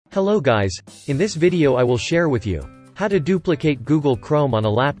Hello guys, in this video I will share with you how to duplicate Google Chrome on a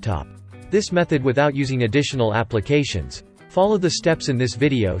laptop. This method without using additional applications. Follow the steps in this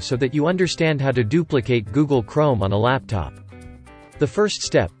video so that you understand how to duplicate Google Chrome on a laptop. The first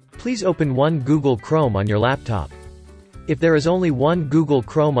step, please open one Google Chrome on your laptop. If there is only one Google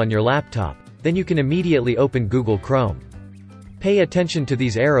Chrome on your laptop, then you can immediately open Google Chrome. Pay attention to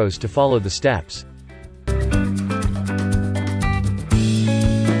these arrows to follow the steps.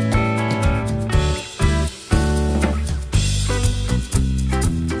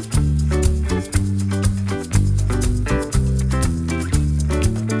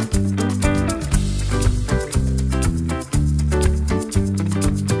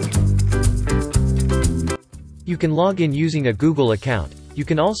 You can log in using a Google account. You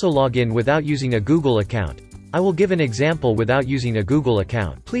can also log in without using a Google account. I will give an example without using a Google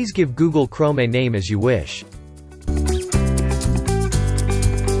account. Please give Google Chrome a name as you wish.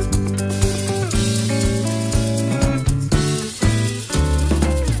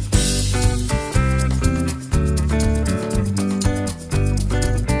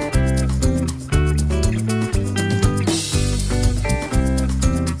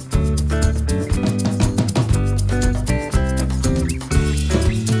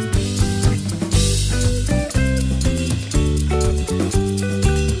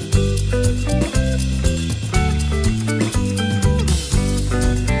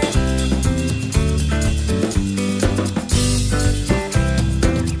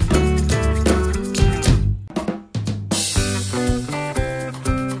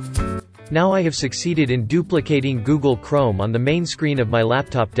 Now I have succeeded in duplicating Google Chrome on the main screen of my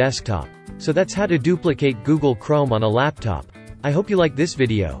laptop desktop. So that's how to duplicate Google Chrome on a laptop. I hope you like this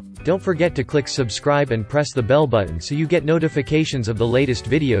video. Don't forget to click subscribe and press the bell button so you get notifications of the latest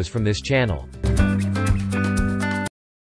videos from this channel.